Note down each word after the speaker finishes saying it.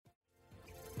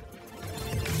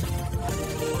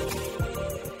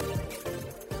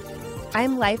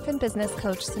I'm life and business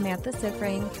coach Samantha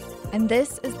Sifring, and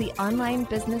this is the Online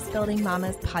Business Building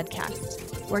Mamas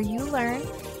podcast, where you learn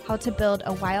how to build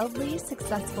a wildly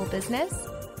successful business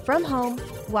from home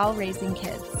while raising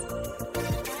kids.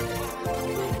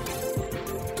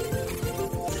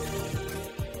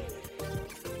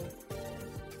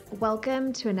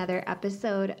 Welcome to another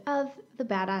episode of the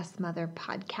Badass Mother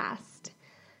podcast.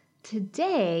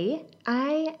 Today,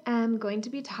 I am going to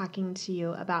be talking to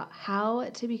you about how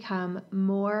to become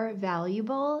more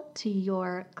valuable to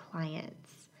your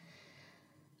clients.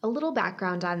 A little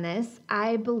background on this,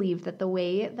 I believe that the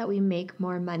way that we make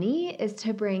more money is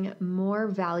to bring more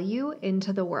value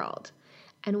into the world.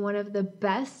 And one of the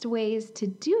best ways to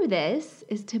do this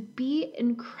is to be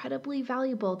incredibly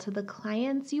valuable to the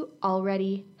clients you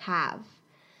already have.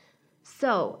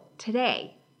 So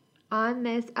today, on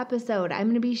this episode, I'm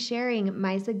going to be sharing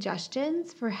my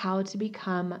suggestions for how to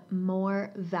become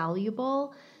more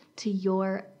valuable to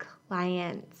your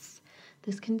clients.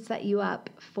 This can set you up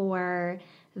for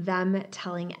them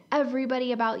telling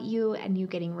everybody about you and you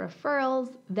getting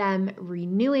referrals, them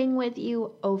renewing with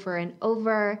you over and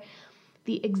over.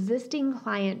 The existing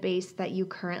client base that you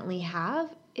currently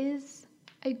have is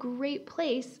a great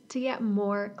place to get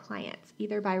more clients,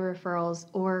 either by referrals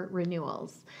or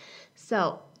renewals.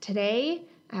 So today,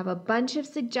 I have a bunch of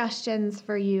suggestions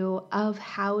for you of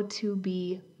how to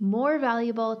be more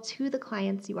valuable to the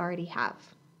clients you already have.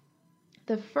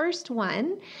 The first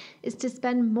one is to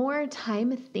spend more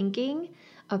time thinking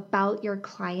about your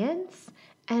clients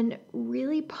and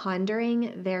really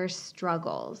pondering their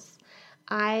struggles.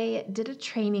 I did a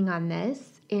training on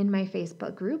this in my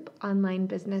Facebook group, Online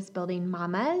Business Building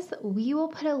Mamas. We will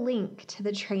put a link to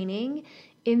the training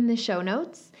in the show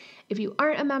notes. If you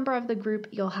aren't a member of the group,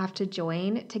 you'll have to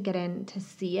join to get in to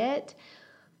see it.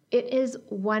 It is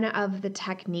one of the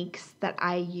techniques that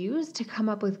I use to come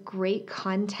up with great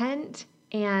content,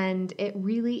 and it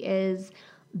really is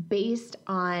based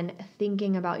on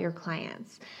thinking about your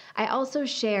clients. I also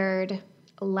shared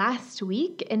last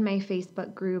week in my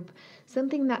Facebook group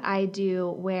something that I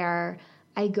do where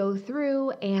I go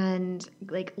through and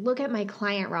look at my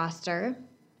client roster,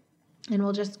 and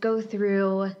we'll just go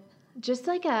through just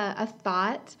a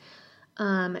thought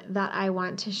that I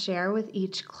want to share with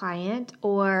each client,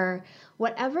 or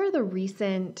whatever the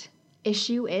recent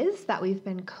issue is that we've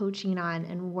been coaching on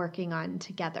and working on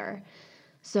together.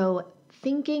 So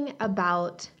thinking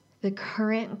about the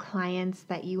current clients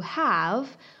that you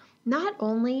have, not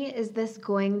only is this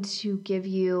going to give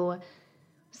you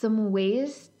some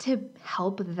ways to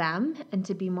help them and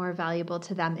to be more valuable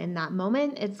to them in that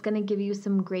moment, it's going to give you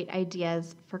some great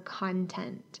ideas for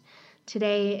content.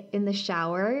 Today in the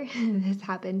shower, this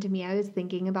happened to me. I was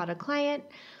thinking about a client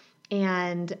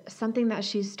and something that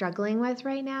she's struggling with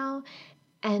right now.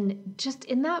 And just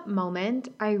in that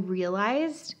moment, I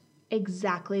realized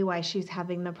exactly why she's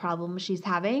having the problem she's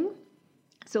having.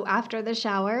 So after the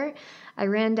shower, I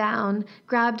ran down,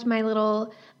 grabbed my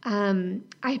little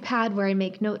iPad where I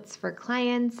make notes for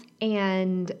clients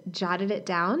and jotted it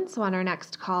down. So on our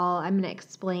next call, I'm going to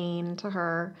explain to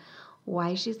her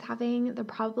why she's having the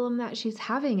problem that she's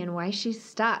having and why she's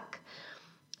stuck.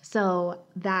 So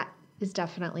that is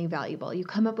definitely valuable. You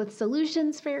come up with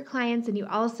solutions for your clients, and you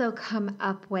also come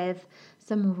up with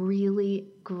some really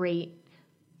great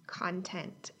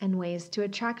content and ways to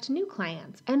attract new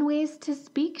clients and ways to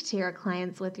speak to your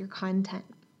clients with your content.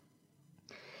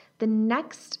 The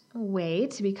next way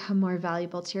to become more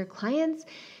valuable to your clients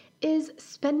is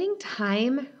spending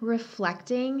time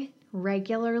reflecting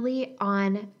regularly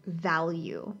on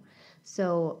value.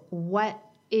 So what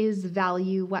is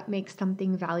value? What makes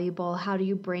something valuable? How do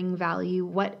you bring value?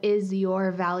 What is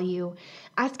your value?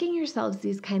 Asking yourselves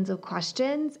these kinds of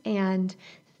questions and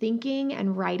thinking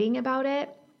and writing about it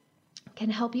can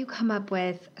help you come up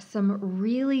with some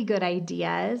really good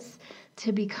ideas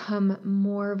to become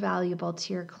more valuable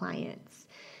to your clients.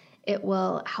 It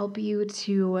will help you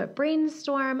to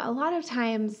brainstorm. A lot of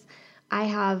times I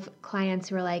have clients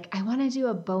who are like, I want to do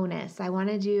a bonus. I want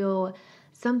to do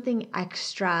something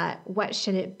extra. What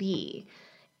should it be?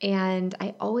 And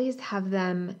I always have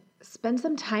them spend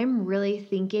some time really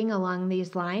thinking along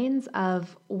these lines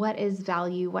of what is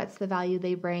value, what's the value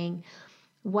they bring,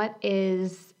 what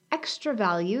is extra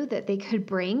value that they could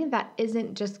bring that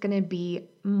isn't just going to be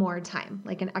more time,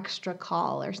 like an extra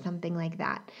call or something like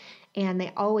that. And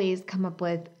they always come up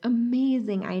with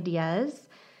amazing ideas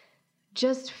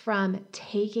just from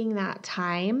taking that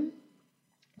time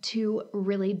to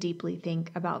really deeply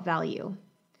think about value.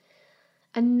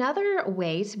 Another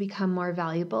way to become more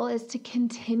valuable is to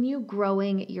continue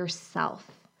growing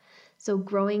yourself. So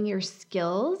growing your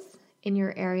skills in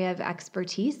your area of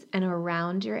expertise and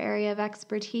around your area of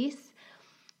expertise.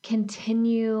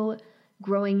 Continue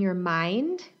growing your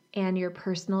mind and your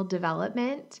personal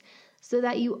development so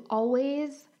that you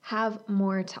always have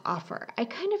more to offer. I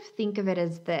kind of think of it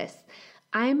as this.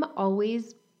 I'm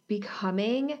always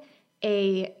becoming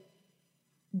a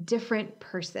different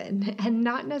person, and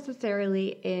not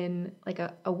necessarily in like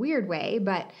a weird way,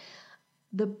 but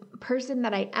the person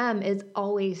that I am is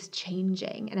always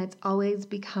changing, and it's always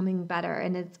becoming better,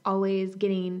 and it's always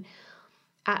getting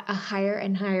at a higher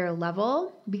and higher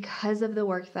level because of the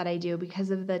work that I do,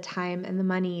 because of the time and the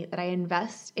money that I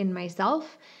invest in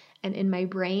myself and in my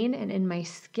brain and in my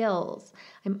skills.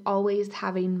 I'm always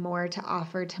having more to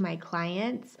offer to my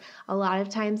clients. A lot of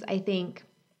times I think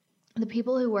the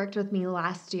people who worked with me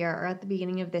last year or at the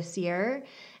beginning of this year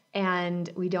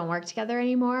and we don't work together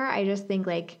anymore, I just think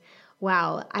like,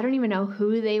 wow, I don't even know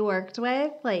who they worked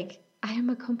with. Like, I am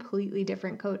a completely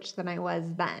different coach than I was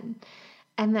then.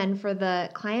 And then for the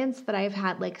clients that I've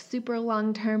had, like super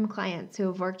long-term clients who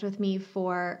have worked with me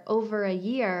for over a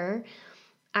year,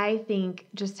 I think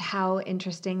just how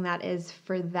interesting that is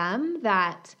for them,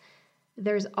 that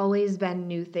there's always been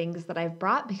new things that I've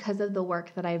brought because of the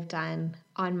work that I've done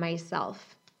on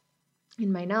myself,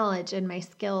 in my knowledge and my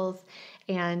skills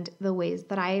and the ways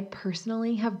that I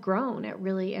personally have grown. It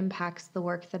really impacts the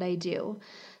work that I do.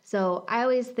 So I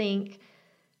always think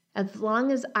as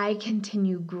long as I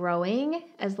continue growing,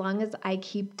 as long as I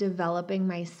keep developing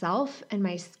myself and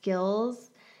my skills,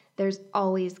 there's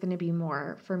always going to be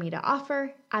more for me to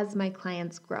offer as my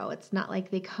clients grow. It's not like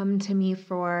they come to me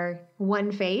for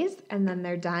one phase and then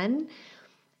they're done.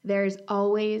 There's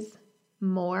always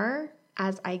more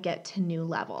as I get to new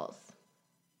levels.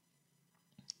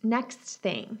 Next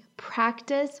thing,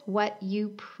 practice what you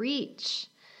preach.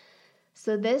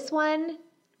 So this one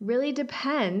really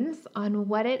depends on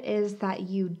what it is that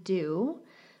you do.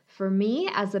 For me,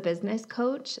 as a business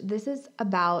coach, this is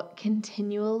about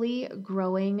continually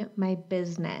growing my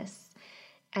business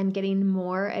and getting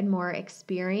more and more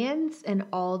experience in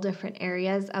all different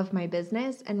areas of my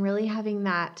business and really having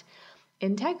that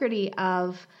integrity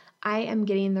of I am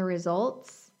getting the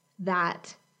results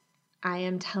that I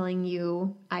am telling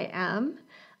you I am.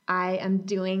 I am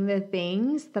doing the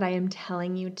things that I am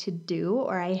telling you to do,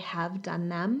 or I have done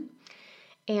them.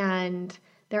 And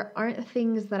there aren't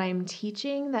things that I'm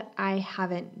teaching that I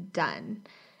haven't done.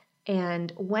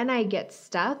 And when I get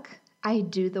stuck, I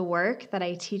do the work that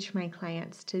I teach my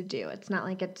clients to do. It's not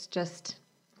like it's just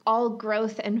all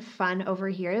growth and fun over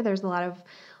here. There's a lot of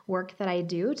work that I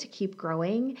do to keep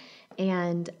growing,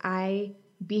 and I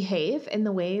behave in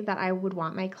the way that I would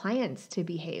want my clients to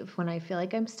behave when I feel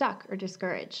like I'm stuck or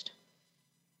discouraged.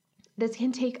 This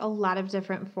can take a lot of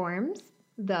different forms,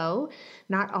 though.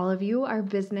 Not all of you are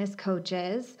business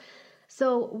coaches.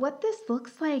 So what this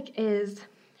looks like is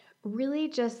really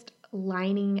just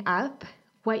lining up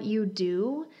what you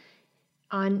do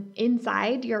on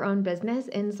inside your own business,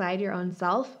 inside your own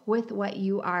self, with what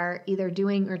you are either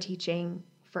doing or teaching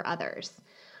for others.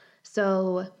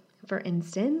 So for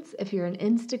instance, if you're an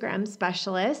Instagram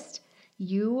specialist,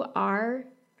 you are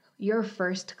your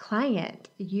first client.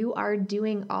 You are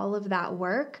doing all of that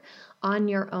work on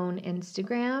your own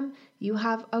Instagram. You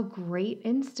have a great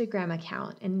Instagram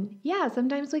account. And yeah,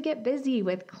 sometimes we get busy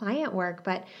with client work,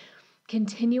 but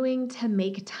continuing to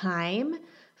make time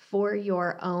for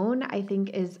your own, I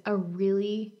think, is a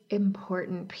really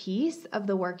important piece of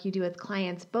the work you do with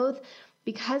clients, both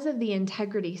because of the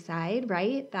integrity side,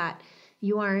 right? That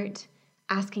you aren't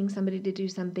asking somebody to do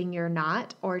something you're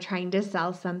not or trying to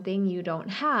sell something you don't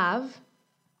have,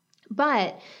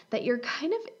 but that you're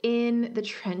kind of in the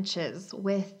trenches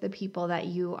with the people that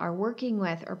you are working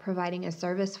with or providing a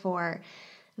service for,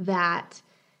 that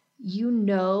you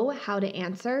know how to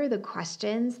answer the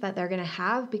questions that they're going to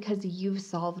have because you've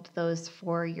solved those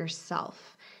for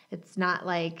yourself. It's not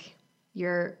like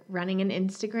you're running an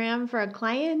Instagram for a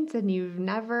client and you've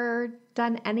never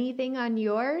done anything on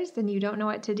yours and you don't know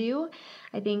what to do.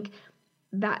 I think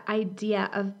that idea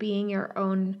of being your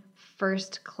own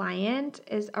first client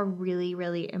is a really,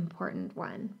 really important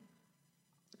one.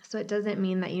 So it doesn't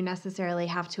mean that you necessarily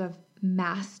have to have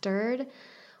mastered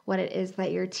what it is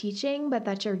that you're teaching, but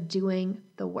that you're doing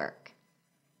the work.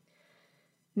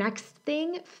 Next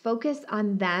thing, focus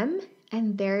on them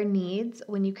and their needs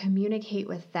when you communicate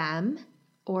with them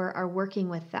or are working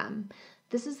with them.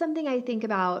 This is something I think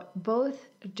about both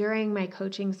during my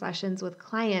coaching sessions with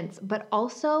clients, but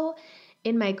also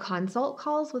in my consult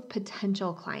calls with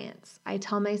potential clients. I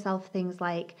tell myself things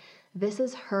like, this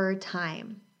is her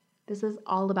time. This is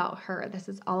all about her. This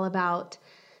is all about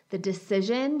the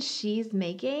decision she's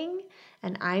making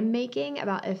and I'm making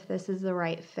about if this is the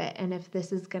right fit and if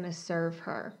this is going to serve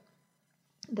her.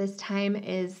 This time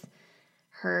is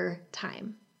her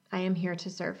time. I am here to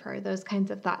serve her. Those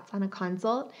kinds of thoughts on a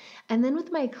consult. And then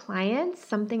with my clients,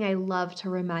 something I love to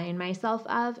remind myself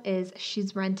of is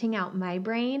she's renting out my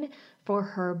brain for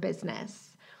her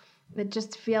business. It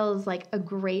just feels like a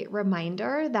great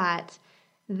reminder that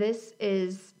this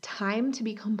is time to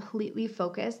be completely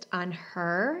focused on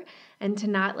her and to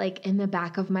not like in the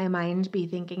back of my mind be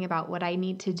thinking about what I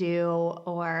need to do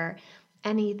or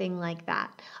anything like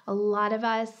that. A lot of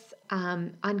us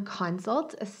on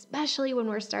consult, especially when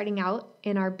we're starting out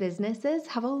in our businesses,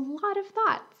 have a lot of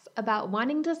thoughts about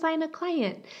wanting to sign a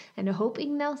client and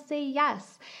hoping they'll say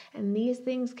yes. And these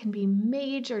things can be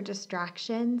major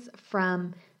distractions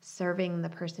from serving the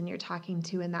person you're talking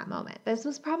to in that moment. This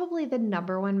was probably the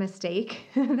number one mistake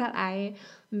that I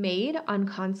made on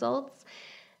consults.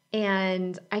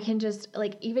 And I can just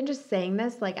like, even just saying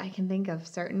this, like I can think of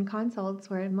certain consults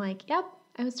where I'm like, yep,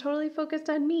 I was totally focused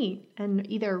on me and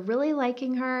either really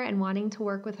liking her and wanting to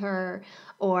work with her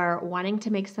or wanting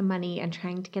to make some money and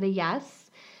trying to get a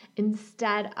yes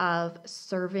instead of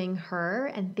serving her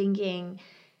and thinking,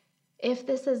 if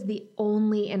this is the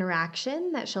only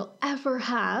interaction that she'll ever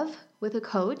have with a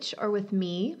coach or with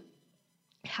me,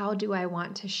 how do I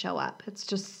want to show up? It's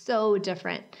just so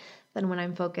different than when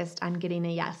I'm focused on getting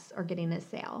a yes or getting a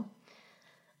sale.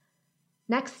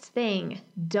 Next thing,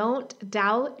 don't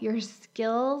doubt your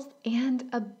skills and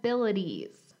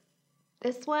abilities.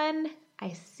 This one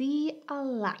I see a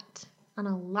lot on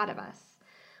a lot of us,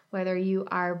 whether you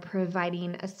are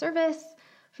providing a service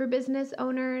for business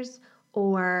owners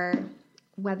or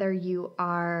whether you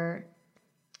are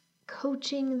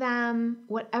coaching them,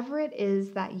 whatever it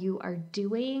is that you are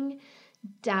doing,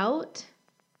 doubt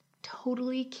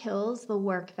totally kills the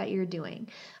work that you're doing.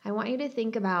 I want you to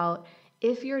think about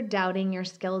if you're doubting your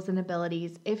skills and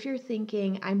abilities, if you're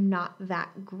thinking, I'm not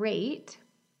that great,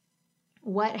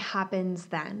 what happens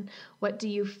then? What do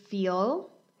you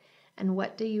feel and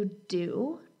what do you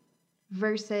do?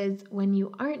 Versus when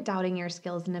you aren't doubting your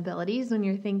skills and abilities, when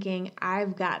you're thinking,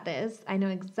 I've got this, I know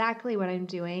exactly what I'm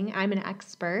doing, I'm an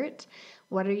expert.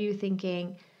 What are you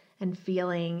thinking and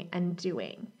feeling and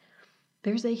doing?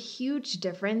 There's a huge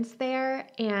difference there,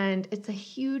 and it's a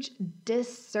huge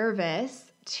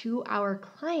disservice to our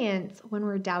clients when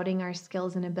we're doubting our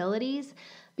skills and abilities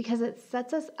because it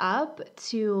sets us up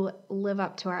to live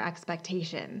up to our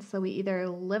expectations. So we either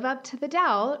live up to the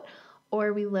doubt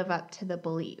or we live up to the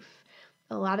belief.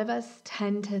 A lot of us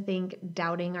tend to think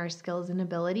doubting our skills and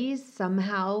abilities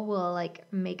somehow will like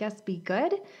make us be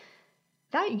good.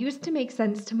 That used to make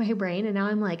sense to my brain, and now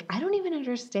I'm like, I don't even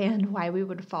understand why we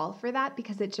would fall for that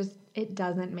because it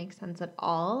doesn't make sense at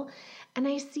all. And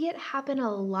I see it happen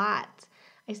a lot.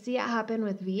 I see it happen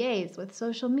with VAs, with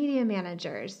social media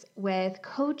managers, with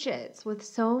coaches, with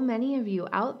so many of you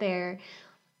out there.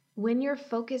 When you're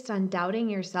focused on doubting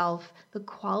yourself, the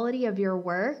quality of your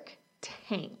work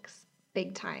tanks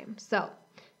big time. So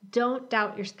don't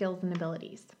doubt your skills and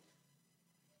abilities.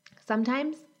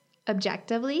 Sometimes,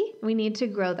 objectively, we need to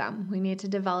grow them. We need to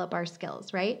develop our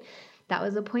skills, right? That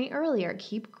was a point earlier.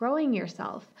 Keep growing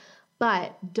yourself,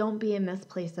 but don't be in this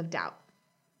place of doubt.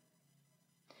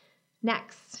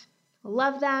 Next,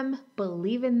 love them,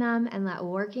 believe in them, and let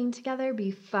working together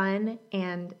be fun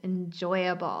and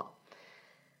enjoyable.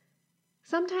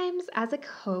 Sometimes as a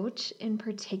coach in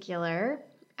particular,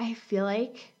 I feel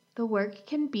like the work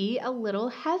can be a little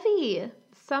heavy.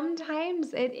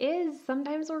 Sometimes it is.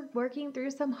 Sometimes we're working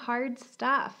through some hard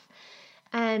stuff.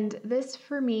 And this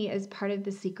for me is part of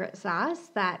the secret sauce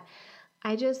that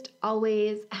I just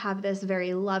always have this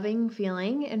very loving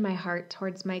feeling in my heart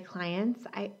towards my clients.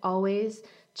 I always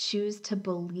choose to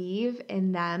believe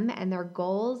in them and their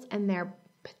goals and their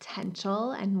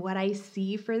potential and what I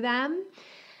see for them.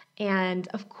 And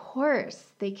of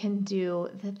course, they can do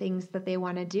the things that they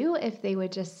want to do if they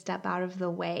would just step out of the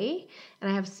way. And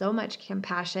I have so much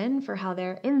compassion for how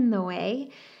they're in the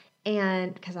way,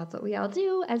 and because that's what we all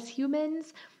do as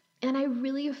humans. And I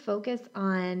really focus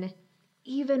on,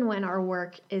 even when our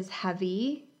work is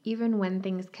heavy, even when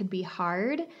things could be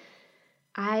hard,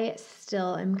 I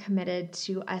still am committed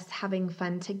to us having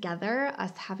fun together,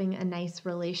 us having a nice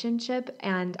relationship,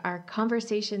 and our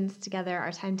conversations together,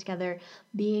 our time together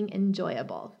being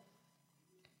enjoyable.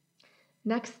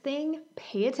 Next thing,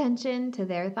 pay attention to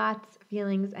their thoughts,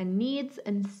 feelings, and needs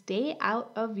and stay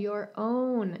out of your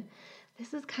own.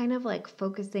 This is kind of like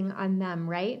focusing on them,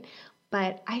 right?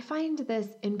 But I find this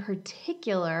in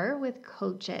particular with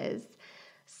coaches.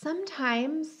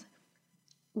 Sometimes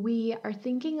we are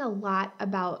thinking a lot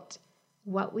about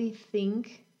what we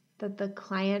think that the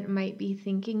client might be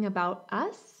thinking about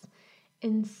us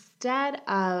instead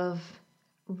of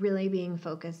really being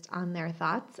focused on their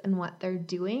thoughts and what they're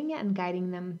doing and guiding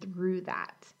them through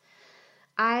that.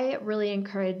 I really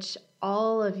encourage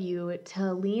all of you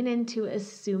to lean into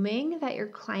assuming that your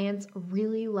clients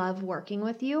really love working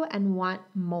with you and want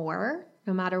more,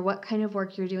 no matter what kind of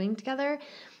work you're doing together,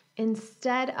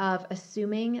 instead of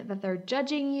assuming that they're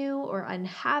judging you or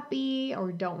unhappy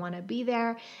or don't want to be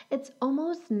there. It's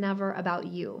almost never about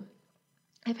you.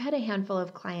 I've had a handful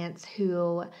of clients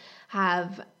who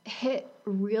have hit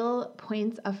real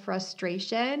points of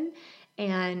frustration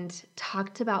and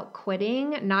talked about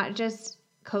quitting, not just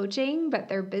coaching, but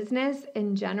their business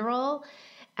in general,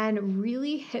 and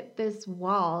really hit this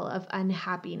wall of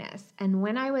unhappiness. And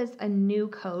when I was a new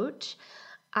coach,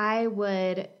 I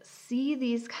would see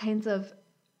these kinds of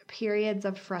periods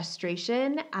of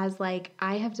frustration as like,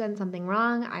 I have done something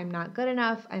wrong, I'm not good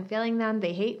enough, I'm failing them,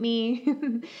 they hate me,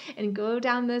 and go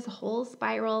down this whole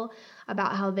spiral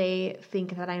about how they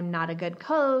think that I'm not a good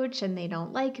coach and they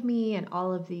don't like me and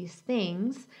all of these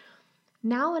things.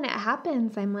 Now when it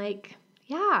happens, I'm like,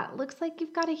 yeah, it looks like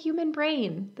you've got a human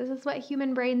brain. This is what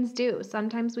human brains do.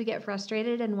 Sometimes we get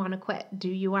frustrated and want to quit. Do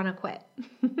you want to quit?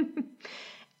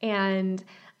 And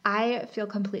I feel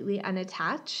completely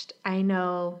unattached. I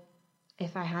know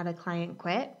if I had a client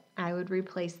quit, I would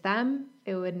replace them.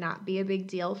 It would not be a big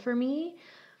deal for me.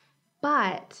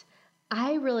 But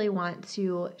I really want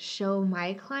to show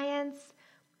my clients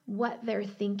what they're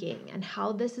thinking and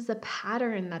how this is a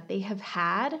pattern that they have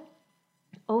had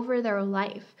over their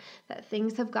life, that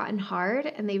things have gotten hard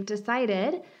and they've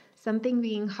decided something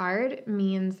being hard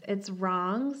means it's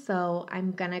wrong, so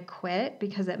I'm gonna quit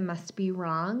because it must be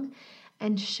wrong,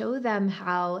 and show them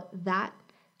how that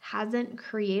hasn't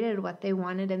created what they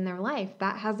wanted in their life.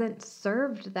 That hasn't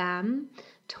served them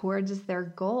towards their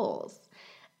goals.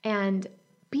 And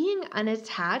being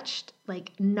unattached,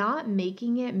 like not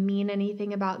making it mean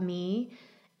anything about me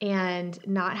and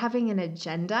not having an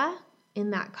agenda in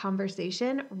that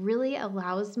conversation really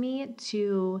allows me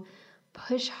to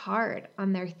push hard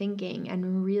on their thinking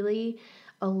and really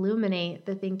illuminate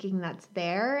the thinking that's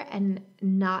there and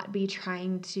not be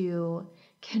trying to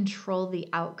control the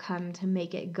outcome to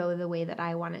make it go the way that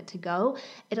I want it to go.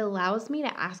 It allows me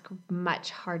to ask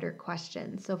much harder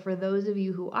questions. So for those of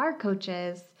you who are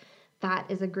coaches, that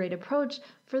is a great approach.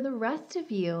 For the rest of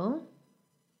you,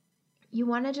 you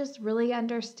want to just really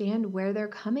understand where they're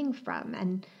coming from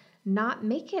and not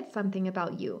make it something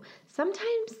about you.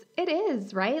 Sometimes it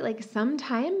is, right? Like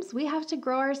sometimes we have to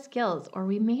grow our skills or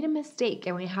we made a mistake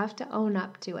and we have to own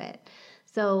up to it.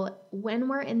 So when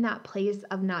we're in that place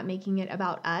of not making it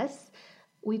about us,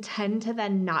 we tend to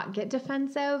then not get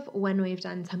defensive when we've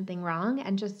done something wrong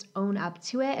and just own up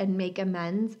to it and make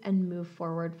amends and move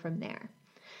forward from there.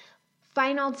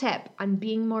 Final tip on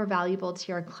being more valuable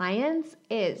to your clients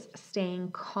is staying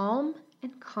calm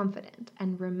and confident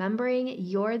and remembering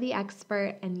you're the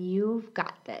expert and you've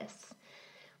got this.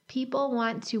 People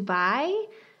want to buy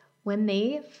when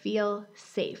they feel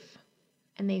safe,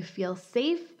 and they feel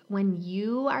safe when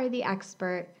you are the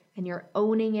expert and you're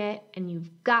owning it and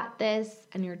you've got this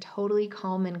and you're totally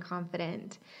calm and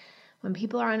confident. When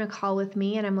people are on a call with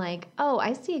me and I'm like, oh,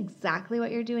 I see exactly what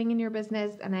you're doing in your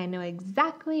business and I know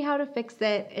exactly how to fix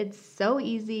it. It's so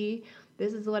easy.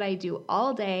 This is what I do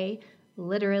all day,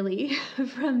 literally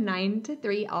from 9 to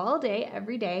 3 all day,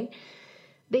 every day.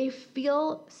 They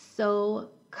feel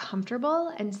so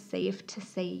comfortable and safe to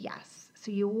say yes.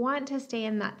 So you want to stay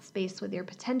in that space with your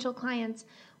potential clients,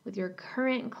 with your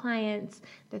current clients,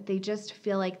 that they just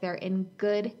feel like they're in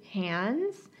good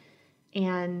hands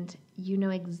and you know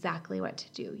exactly what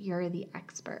to do. You're the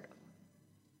expert.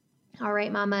 All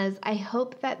right, mamas, I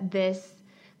hope that this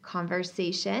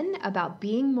conversation about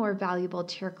being more valuable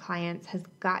to your clients has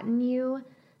gotten you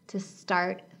to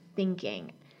start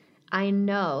thinking. I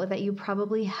know that you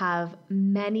probably have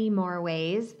many more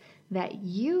ways that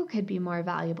you could be more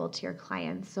valuable to your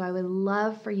clients. So I would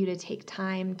love for you to take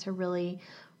time to really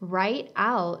write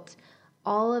out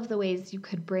all of the ways you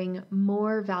could bring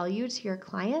more value to your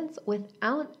clients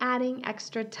without adding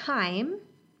extra time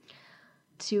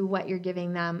to what you're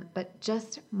giving them, but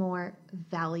just more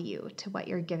value to what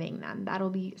you're giving them. That'll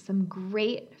be some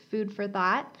great food for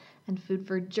thought and food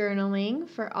for journaling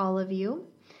for all of you.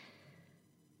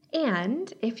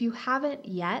 And if you haven't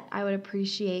yet, I would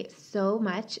appreciate so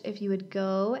much if you would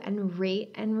go and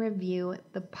rate and review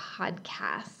the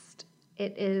podcast.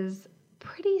 It is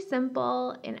pretty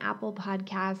simple in Apple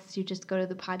Podcasts. You just go to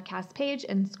the podcast page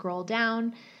and scroll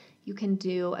down. You can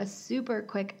do a super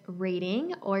quick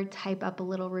rating or type up a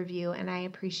little review, and I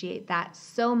appreciate that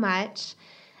so much.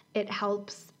 It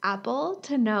helps Apple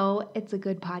to know it's a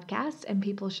good podcast and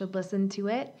people should listen to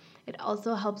it. It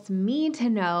also helps me to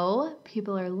know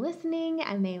people are listening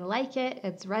and they like it.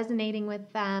 It's resonating with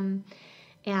them,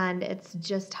 and it's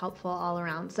just helpful all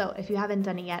around. So if you haven't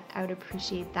done it yet, I would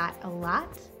appreciate that a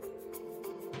lot.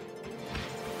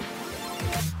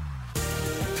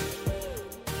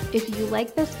 If you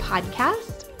like this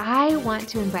podcast, I want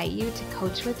to invite you to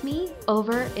coach with me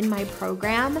over in my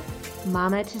program,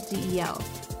 Mama to CEO.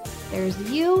 There's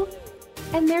you,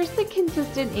 and there's the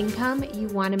consistent income you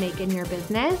want to make in your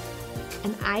business,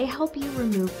 and I help you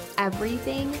remove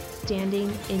everything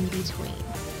standing in between.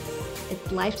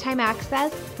 It's lifetime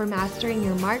access for mastering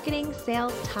your marketing,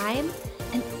 sales, time,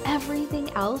 and everything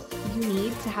else you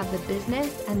need to have the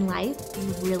business and life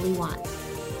you really want.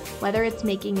 Whether it's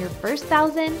making your first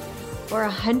 1,000 or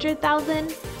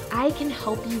 100,000, I can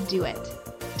help you do it.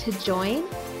 To join,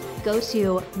 go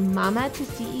to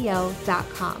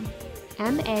mamatoceo.com,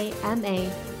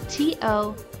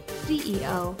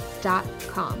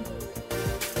 mamatoceo.com.